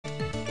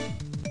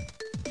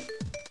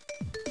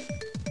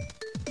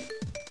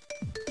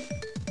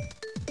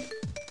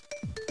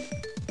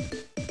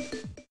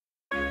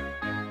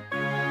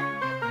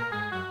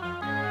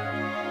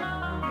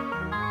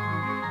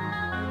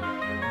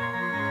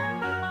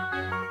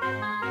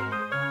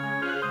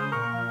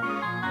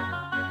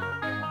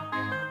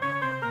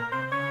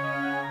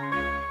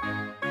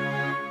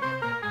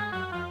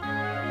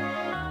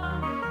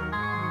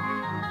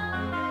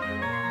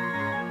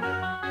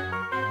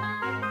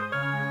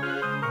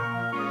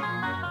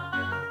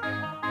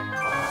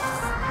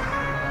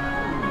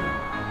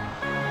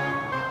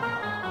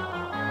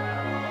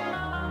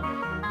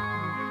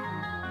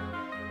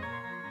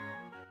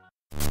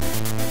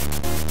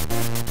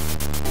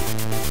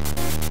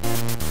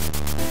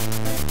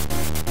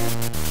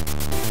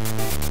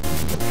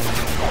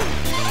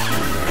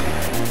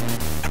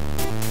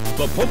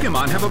The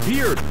Pokémon have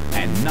appeared,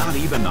 and not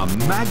even the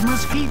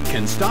magma's heat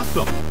can stop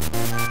them.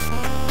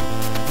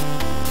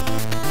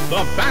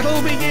 The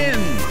battle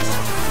begins!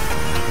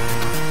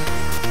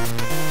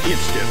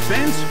 Its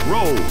defense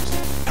rose.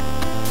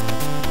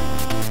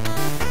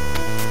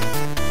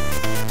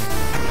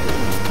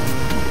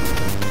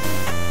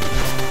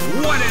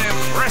 What an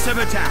impressive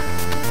attack!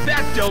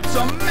 That dealt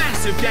some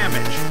massive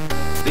damage.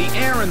 The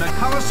air in the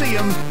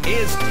Colosseum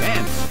is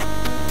tense.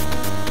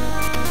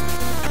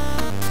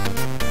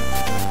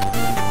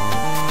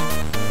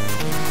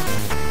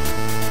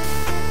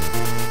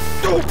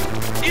 Oh,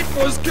 it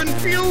was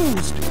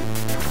confused.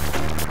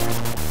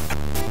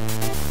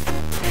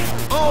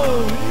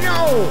 Oh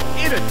no!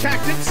 It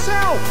attacked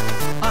itself!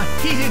 A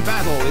heated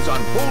battle is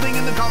unfolding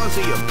in the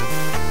Colosseum.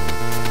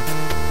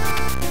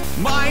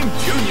 Mime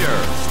Jr.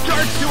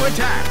 starts to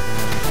attack.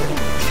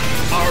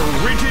 A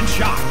rigid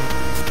shot.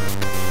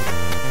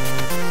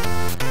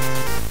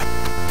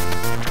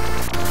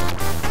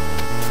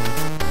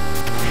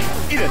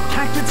 It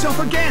attacked itself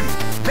again.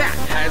 That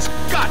has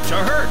got to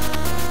hurt.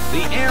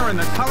 The air in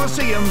the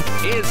Colosseum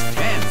is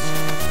tense.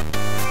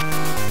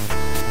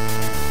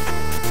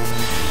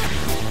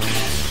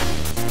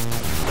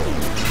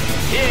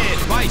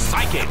 Hit by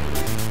Psychic.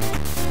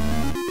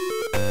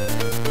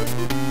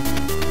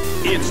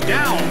 It's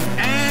down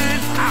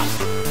and out.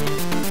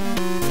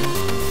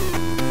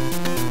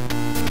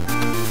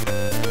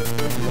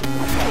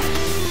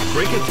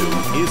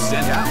 Kricketune is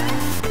sent out.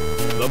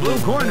 The blue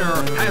corner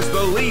has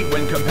the lead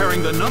when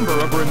comparing the number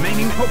of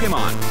remaining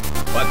Pokémon,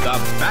 but the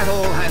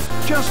battle has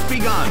just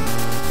begun.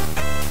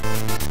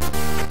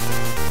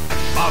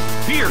 A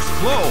fierce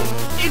blow.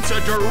 It's a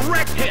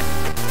direct hit.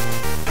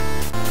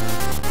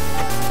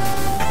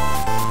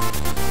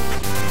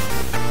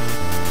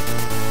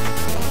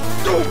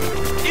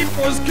 It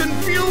was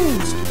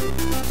confused!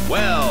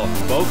 Well,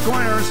 both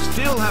corners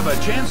still have a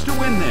chance to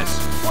win this.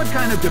 What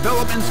kind of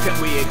developments can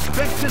we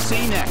expect to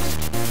see next?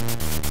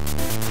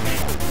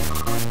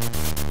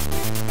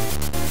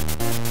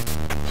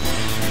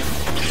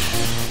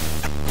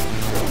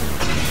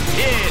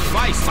 Hit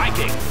by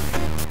Psychic!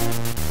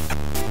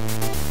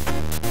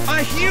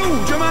 A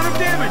huge amount of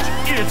damage!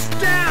 It's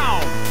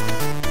down!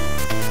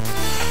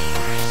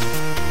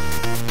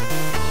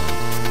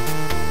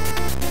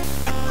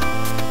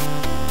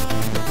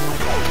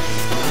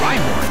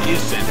 Rhyhorn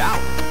is sent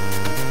out.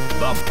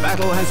 The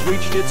battle has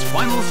reached its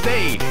final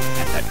stage,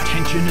 and the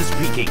tension is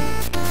peaking.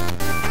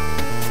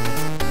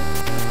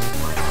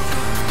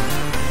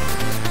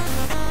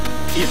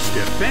 Its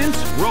defense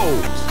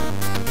rose.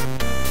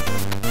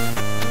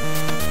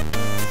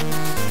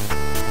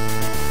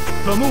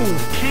 The move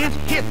can't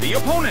hit the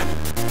opponent.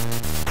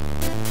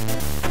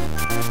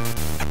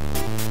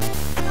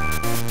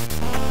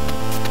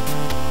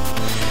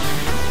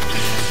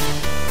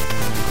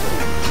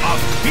 A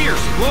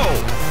fierce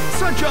blow.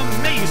 Such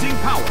amazing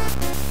power!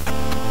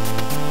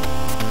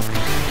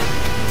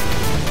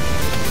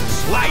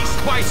 Sliced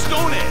by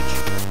Stone Edge!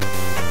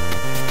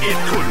 It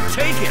couldn't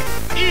take it!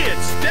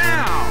 It's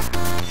down!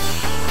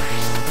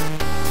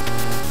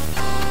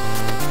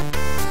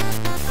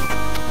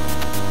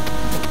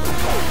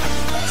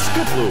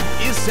 Skiploom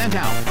is sent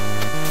out.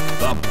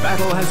 The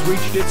battle has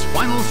reached its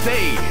final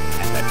stage,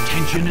 and the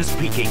tension is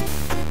peaking.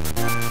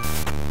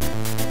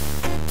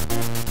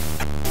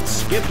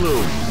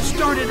 Skiploom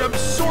started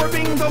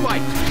absorbing the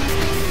light.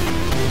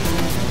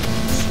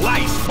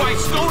 Sliced by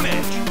Stone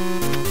Edge.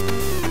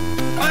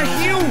 A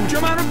huge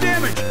amount of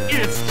damage.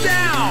 It's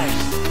down.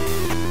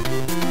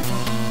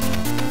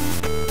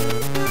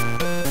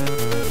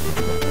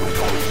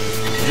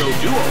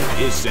 Doduo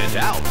is sent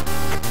out.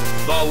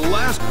 The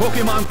last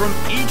Pokémon from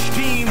each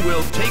team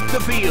will take the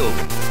field.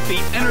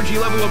 The energy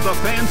level of the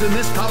fans in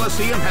this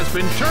Colosseum has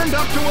been turned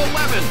up to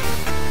 11.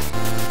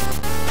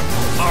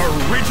 A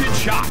rigid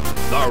shot.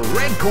 The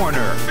red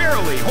corner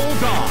barely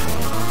holds on.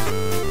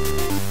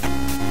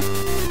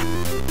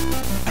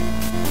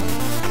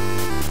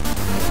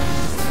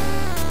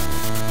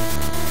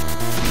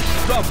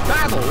 The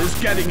battle is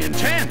getting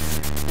intense.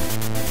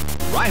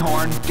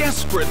 Rhyhorn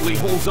desperately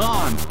holds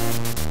on.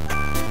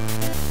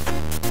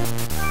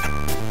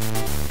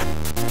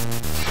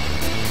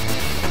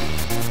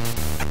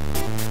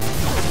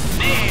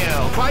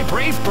 Nailed by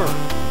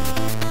Bravebird.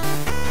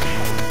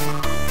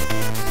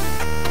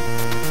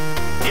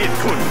 It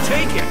couldn't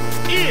take it.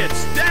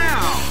 It's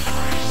down.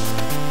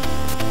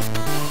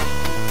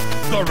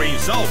 The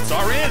results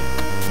are in.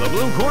 The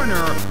blue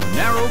corner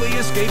narrowly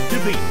escaped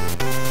defeat.